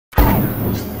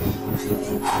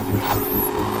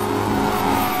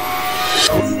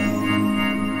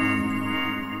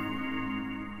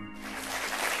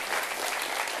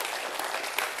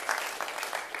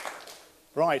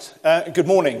Right, good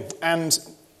morning and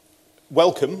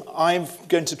welcome. I'm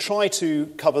going to try to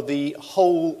cover the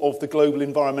whole of the global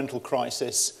environmental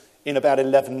crisis in about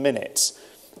 11 minutes.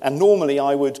 And normally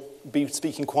I would be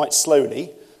speaking quite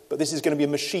slowly, but this is going to be a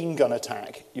machine gun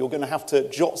attack. You're going to have to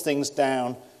jot things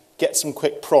down, get some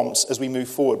quick prompts as we move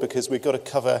forward, because we've got to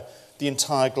cover the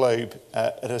entire globe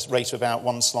at a rate of about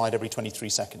one slide every 23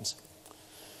 seconds.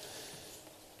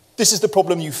 This is the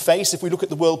problem you face. If we look at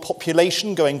the world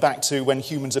population, going back to when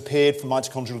humans appeared from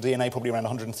mitochondrial DNA, probably around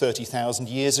 130,000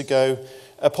 years ago,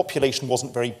 a population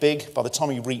wasn't very big. By the time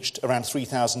we reached around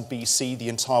 3000 BC, the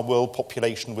entire world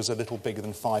population was a little bigger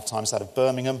than 5 times that of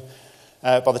Birmingham.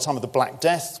 By the time of the Black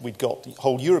Death, we'd got the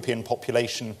whole European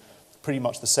population pretty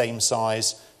much the same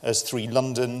size as 3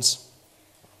 Londons.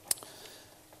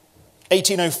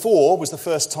 1804 was the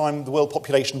first time the world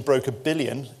population broke 1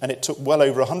 billion, and it took well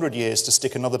over 100 years to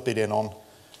stick another billion on.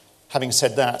 Having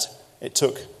said that, it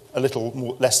took a little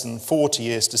more, less than 40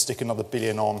 years to stick another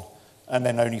billion on, and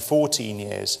then only 14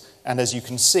 years. And as you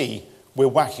can see, we're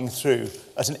whacking through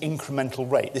at an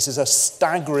incremental rate. This is a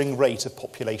staggering rate of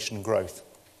population growth.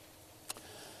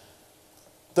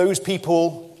 Those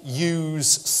people use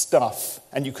stuff,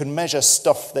 and you can measure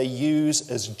stuff they use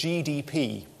as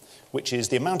GDP, which is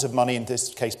the amount of money, in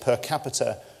this case per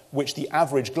capita, which the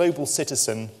average global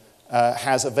citizen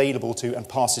has available to and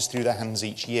passes through their hands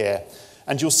each year.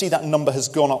 And you'll see that number has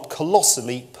gone up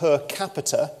colossally per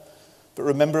capita, but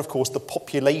remember, of course, the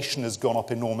population has gone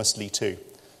up enormously too.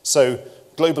 So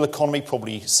global economy,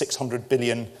 probably 600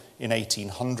 billion in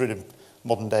 1800, in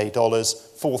modern day dollars,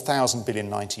 4,000 billion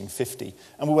in 1950,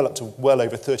 and we're well up to well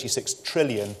over 36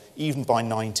 trillion even by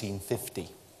 1950.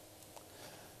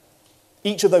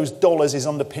 Each of those dollars is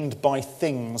underpinned by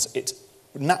things. It's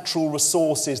natural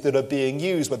resources that are being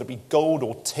used, whether it be gold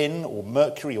or tin or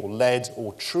mercury or lead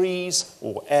or trees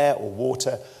or air or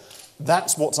water.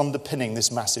 That's what's underpinning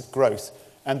this massive growth.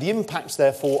 And the impacts,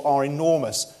 therefore, are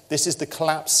enormous. This is the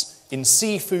collapse in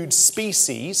seafood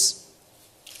species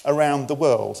around the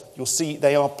world. You'll see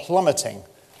they are plummeting.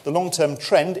 The long-term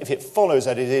trend, if it follows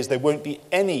as it is, there won't be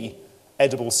any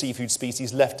edible seafood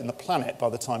species left in the planet by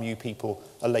the time you people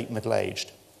are late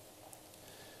middle-aged.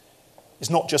 It's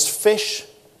not just fish.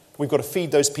 We've got to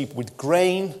feed those people with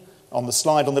grain. On the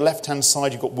slide on the left-hand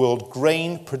side, you've got world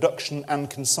grain production and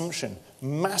consumption.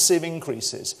 Massive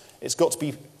increases. It's got to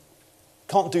be,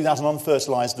 can't do that on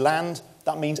unfertilized land.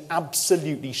 That means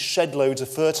absolutely shed loads of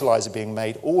fertilizer being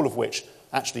made, all of which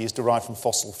actually is derived from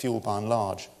fossil fuel by and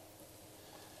large.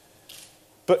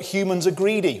 But humans are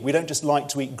greedy. We don't just like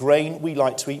to eat grain, we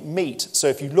like to eat meat. So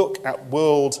if you look at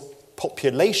world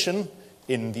population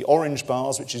in the orange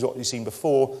bars, which is what you've seen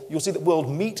before, you'll see that world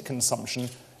meat consumption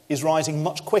is rising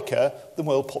much quicker than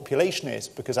world population is,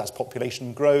 because as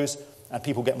population grows and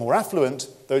people get more affluent,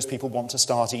 those people want to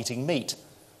start eating meat.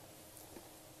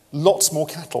 Lots more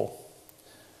cattle.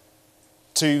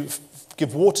 To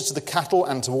give water to the cattle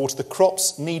and to water the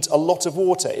crops needs a lot of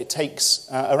water. It takes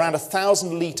around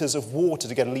 1,000 litres of water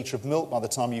to get a litre of milk by the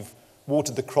time you've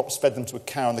watered the crops, fed them to a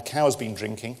cow, and the cow's been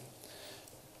drinking.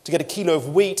 To get a kilo of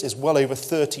wheat is well over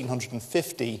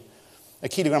 1,350. A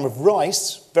kilogram of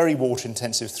rice, very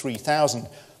water-intensive, 3,000.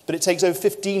 But it takes over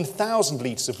 15,000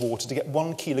 litres of water to get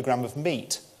 1 kilogram of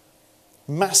meat.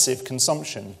 Massive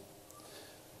consumption.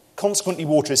 Consequently,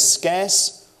 water is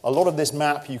scarce. A lot of this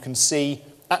map, you can see,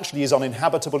 actually is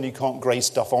uninhabitable and you can't graze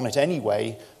stuff on it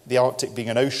anyway, the Arctic being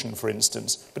an ocean, for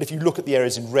instance. But if you look at the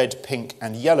areas in red, pink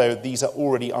and yellow, these are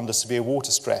already under severe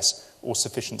water stress or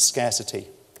sufficient scarcity.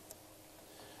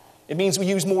 It means we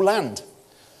use more land.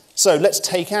 So let's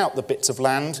take out the bits of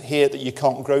land here that you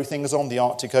can't grow things on, the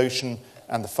Arctic Ocean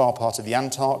and the far part of the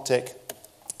Antarctic.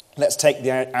 Let's take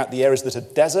out the areas that are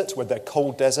desert, whether they're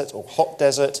cold desert or hot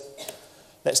desert.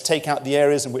 Let's take out the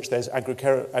areas in which there's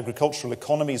agricultural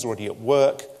economies already at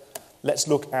work. Let's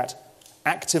look at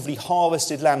actively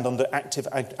harvested land under active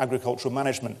agricultural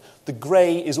management. The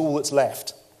grey is all that's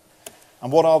left.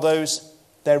 And what are those?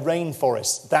 They're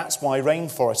rainforests. That's why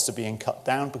rainforests are being cut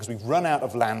down, because we've run out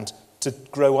of land to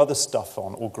grow other stuff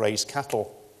on or graze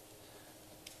cattle.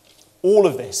 All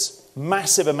of this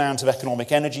massive amount of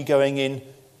economic energy going in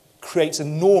creates an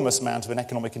enormous amount of an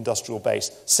economic industrial base.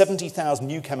 70,000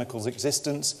 new chemicals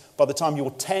existence. By the time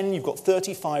you're 10, you've got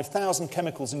 35,000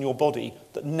 chemicals in your body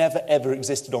that never ever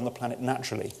existed on the planet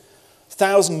naturally.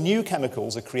 1,000 new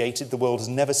chemicals are created the world has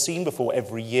never seen before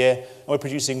every year, and we're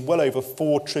producing well over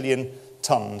 4 trillion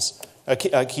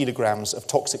kilograms of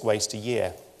toxic waste a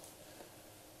year.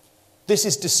 This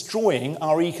is destroying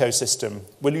our ecosystem.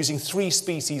 We're losing 3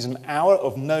 species an hour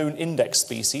of known index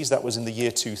species. That was in the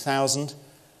year 2000.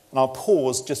 And I'll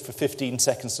pause just for 15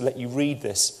 seconds to let you read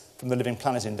this from the Living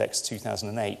Planet Index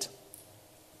 2008.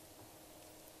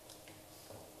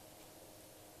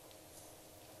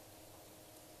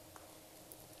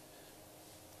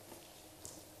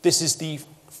 This is the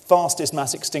fastest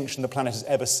mass extinction the planet has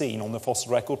ever seen on the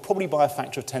fossil record, probably by a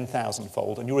factor of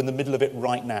 10,000-fold, and you're in the middle of it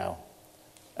right now.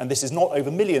 And this is not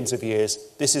over millions of years,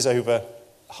 this is over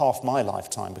half my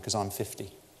lifetime because I'm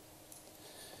 50.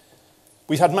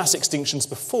 We've had mass extinctions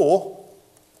before.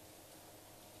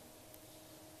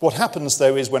 What happens,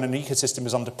 though, is when an ecosystem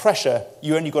is under pressure,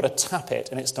 you only got to tap it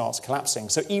and it starts collapsing.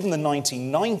 So even the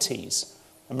 1990s,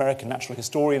 American natural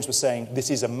historians were saying this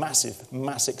is a massive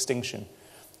mass extinction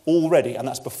already, and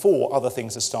that's before other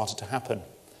things have started to happen.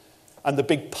 And the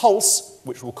big pulse,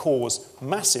 which will cause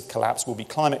massive collapse, will be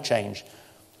climate change.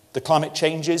 The climate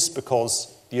changes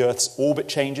because the Earth's orbit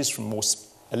changes from more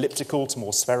elliptical to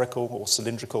more spherical or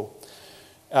cylindrical.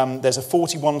 There's a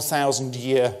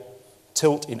 41,000-year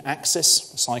tilt in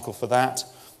axis, a cycle for that.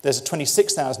 There's a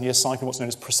 26,000-year cycle, what's known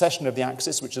as precession of the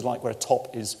axis, which is like where a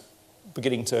top is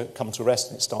beginning to come to rest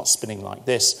and it starts spinning like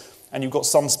this. And you've got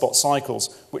sunspot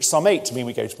cycles, which summate to mean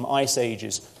we go from ice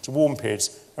ages to warm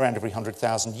periods around every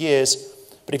 100,000 years.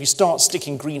 But if you start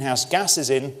sticking greenhouse gases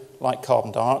in, like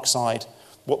carbon dioxide,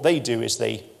 what they do is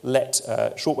they let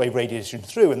shortwave radiation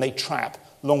through and they trap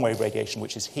longwave radiation,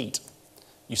 which is heat.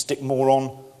 You stick more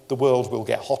on, the world will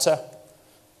get hotter.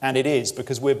 And it is,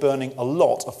 because we're burning a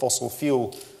lot of fossil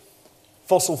fuel.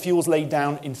 Fossil fuels laid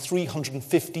down in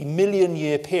 350 million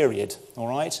year period, all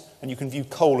right? And you can view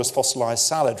coal as fossilized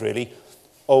salad, really.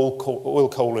 Oil,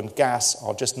 coal, and gas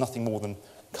are just nothing more than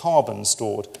carbon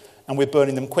stored. And we're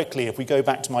burning them quickly. If we go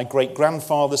back to my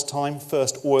great-grandfather's time,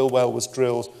 first oil well was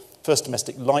drilled, first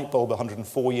domestic light bulb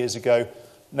 104 years ago,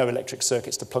 no electric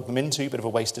circuits to plug them into, bit of a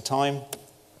waste of time.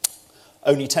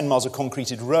 Only 10 miles of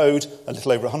concreted road a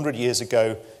little over 100 years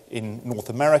ago in North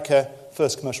America.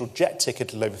 First commercial jet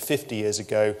ticket a little over 50 years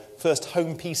ago. First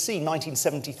home PC,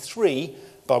 1973,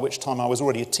 by which time I was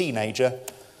already a teenager.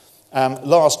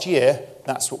 Last year,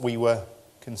 that's what we were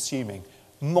consuming.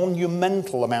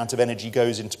 Monumental amount of energy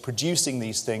goes into producing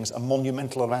these things. A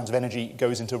monumental amount of energy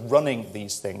goes into running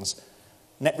these things.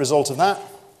 Net result of that,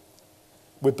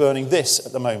 we're burning this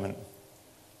at the moment,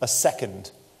 a second.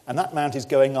 And that amount is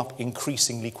going up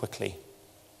increasingly quickly.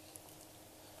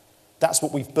 That's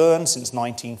what we've burned since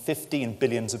 1950 in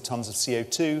billions of tons of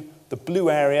CO2. The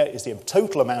blue area is the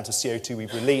total amount of CO2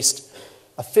 we've released.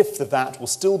 A fifth of that will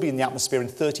still be in the atmosphere in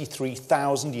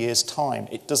 33,000 years' time.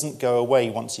 It doesn't go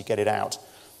away once you get it out.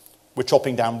 We're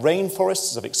chopping down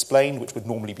rainforests, as I've explained, which would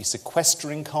normally be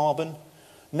sequestering carbon.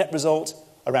 Net result,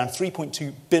 around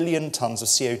 3.2 billion tons of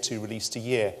CO2 released a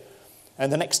year.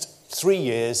 And the next 3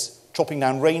 years, chopping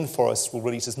down rainforests will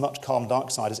release as much carbon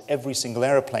dioxide as every single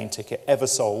aeroplane ticket ever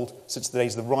sold since the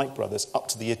days of the Wright brothers up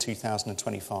to the year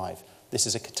 2025. This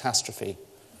is a catastrophe.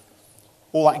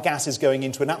 All that gas is going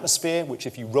into an atmosphere which,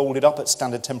 if you rolled it up at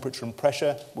standard temperature and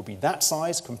pressure, would be that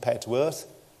size compared to Earth.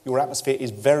 Your atmosphere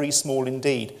is very small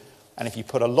indeed. And if you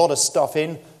put a lot of stuff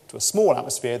in to a small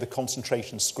atmosphere, the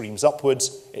concentration screams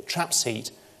upwards, it traps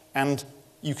heat, and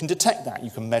you can detect that. You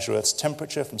can measure Earth's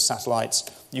temperature from satellites.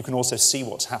 You can also see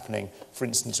what's happening, for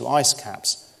instance, to ice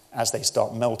caps as they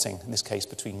start melting, in this case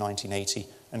between 1980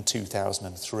 and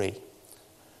 2003.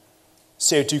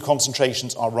 CO2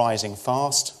 concentrations are rising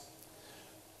fast.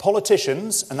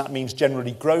 Politicians, and that means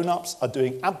generally grown-ups, are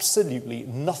doing absolutely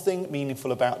nothing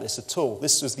meaningful about this at all.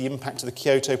 This was the impact of the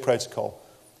Kyoto Protocol.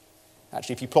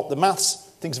 Actually, if you plot the maths,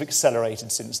 things have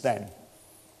accelerated since then.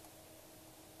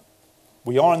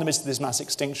 We are in the midst of this mass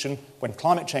extinction. When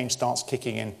climate change starts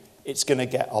kicking in, it's going to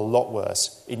get a lot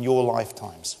worse in your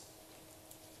lifetimes.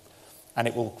 And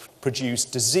it will produce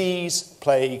disease,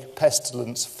 plague,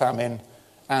 pestilence, famine,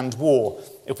 and war.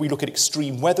 If we look at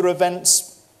extreme weather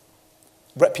events,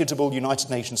 reputable United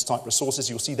Nations type resources,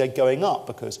 you'll see they're going up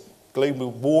because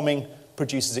global warming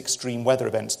produces extreme weather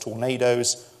events,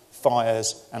 tornadoes,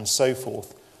 fires, and so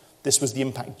forth. This was the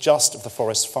impact just of the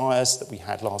forest fires that we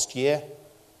had last year.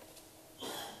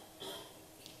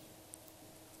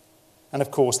 And of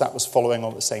course, that was following on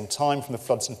at the same time from the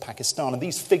floods in Pakistan. And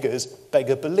these figures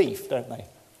beggar belief, don't they?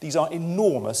 These are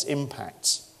enormous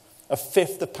impacts. A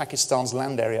fifth of Pakistan's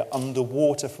land area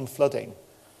underwater from flooding.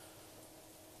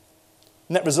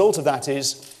 Net result of that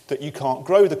is that you can't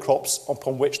grow the crops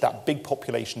upon which that big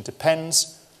population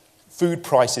depends. Food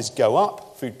prices go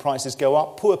up. Food prices go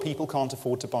up. Poor people can't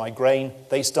afford to buy grain.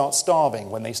 They start starving.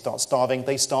 When they start starving,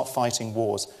 they start fighting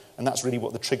wars. And that's really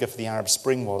what the trigger for the Arab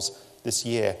Spring was this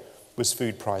year. was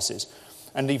food prices.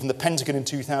 And even the Pentagon in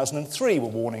 2003 were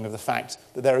warning of the fact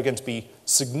that there are going to be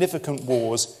significant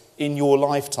wars in your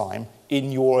lifetime,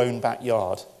 in your own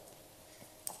backyard.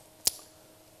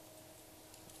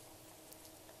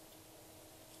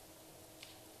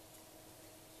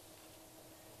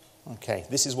 Okay,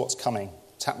 this is what's coming.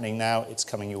 It's happening now, it's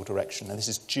coming your direction. And this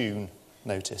is June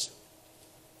notice.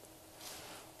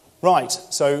 Right,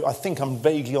 so I think I'm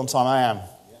vaguely on time. I am.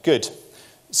 Good.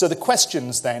 So the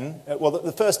questions then, well,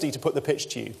 the firstly, to put the pitch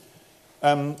to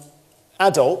you.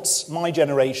 Adults, my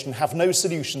generation, have no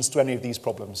solutions to any of these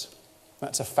problems.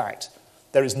 That's a fact.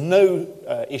 There is no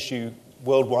issue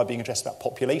worldwide being addressed about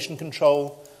population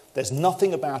control. There's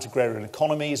nothing about agrarian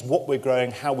economies, what we're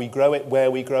growing, how we grow it,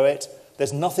 where we grow it.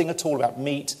 There's nothing at all about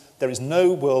meat. There is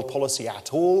no world policy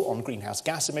at all on greenhouse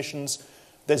gas emissions.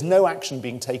 There's no action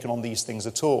being taken on these things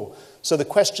at all. So the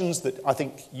questions that I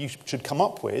think you should come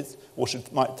up with, or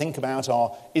might think about,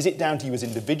 are, is it down to you as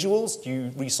individuals? Do you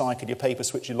recycle your paper,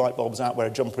 switch your light bulbs out, wear a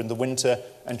jumper in the winter,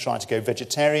 and try to go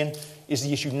vegetarian? Is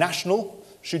the issue national?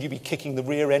 Should you be kicking the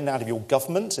rear end out of your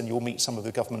government? And you'll meet some of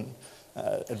the government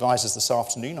advisors this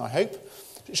afternoon, I hope.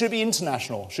 Should it be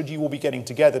international? Should you all be getting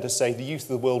together to say the youth of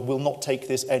the world will not take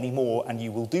this anymore and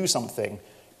you will do something?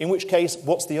 In which case,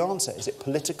 what's the answer? Is it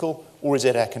political or is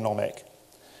it economic?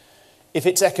 If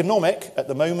it's economic, at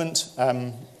the moment,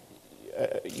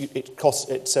 it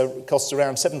costs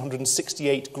around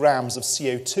 768 grams of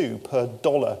CO2 per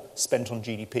dollar spent on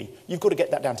GDP. You've got to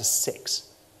get that down to 6.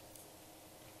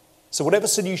 So whatever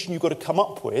solution you've got to come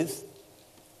up with,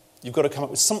 you've got to come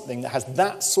up with something that has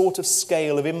that sort of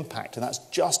scale of impact, and that's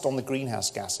just on the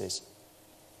greenhouse gases.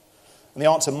 And the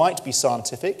answer might be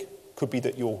scientific. Could be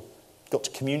that you've got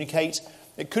to communicate.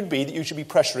 It could be that you should be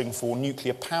pressuring for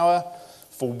nuclear power,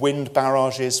 for wind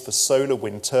barrages, for solar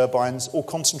wind turbines, or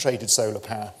concentrated solar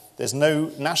power. There's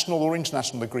no national or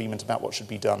international agreement about what should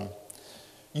be done.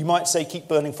 You might say keep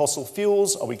burning fossil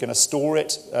fuels. Are we going to store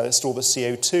it, store the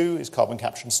CO2? Is carbon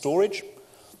capture and storage?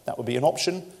 That would be an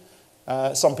option.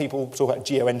 Some people talk about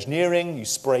geoengineering. You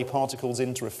spray particles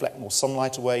in to reflect more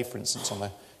sunlight away, for instance, on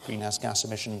the greenhouse gas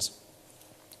emissions.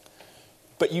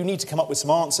 But you need to come up with some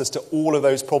answers to all of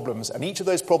those problems. And each of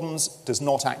those problems does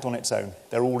not act on its own.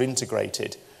 They're all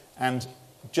integrated. And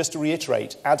just to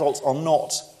reiterate, adults are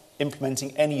not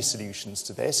implementing any solutions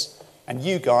to this. And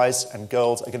you guys and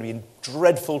girls are going to be in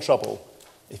dreadful trouble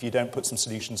if you don't put some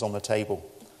solutions on the table.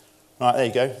 Right, there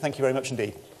you go. Thank you very much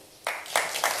indeed.